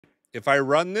if I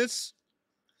run this,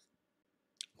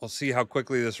 we'll see how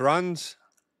quickly this runs.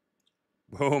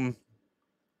 Boom.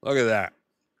 Look at that.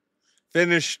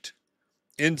 Finished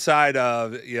inside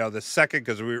of, the second,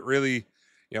 because we really,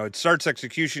 it starts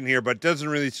execution here, but doesn't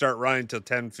really start running until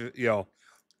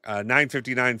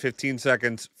 9:59, 15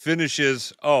 seconds.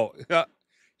 Finishes. Oh,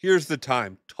 here's the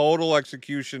time. Total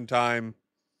execution time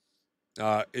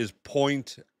is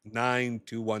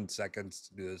 0.921 seconds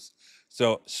to do this.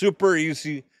 So super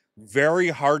easy, very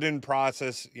hardened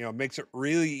process. Makes it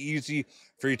really easy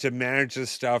for you to manage this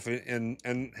stuff and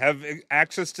have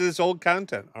access to this old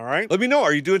content. All right. Let me know.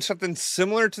 Are you doing something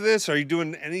similar to this? Are you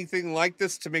doing anything like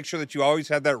this to make sure that you always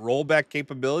have that rollback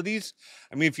capabilities?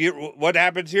 I mean, what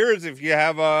happens here is if you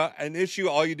have an issue,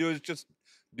 all you do is just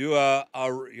do a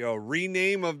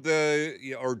rename of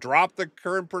or drop the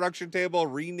current production table,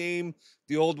 rename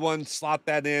the old one, slot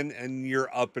that in, and you're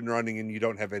up and running and you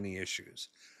don't have any issues.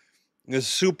 It's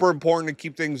super important to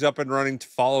keep things up and running, to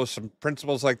follow some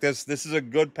principles like this. This is a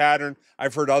good pattern.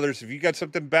 I've heard others. If you got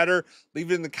something better,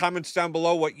 leave it in the comments down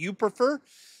below what you prefer.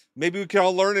 Maybe we can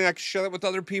all learn and I can share it with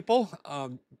other people.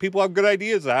 People have good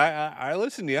ideas. I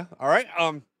listen to you. All right.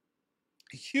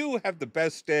 You have the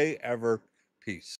best day ever. Peace.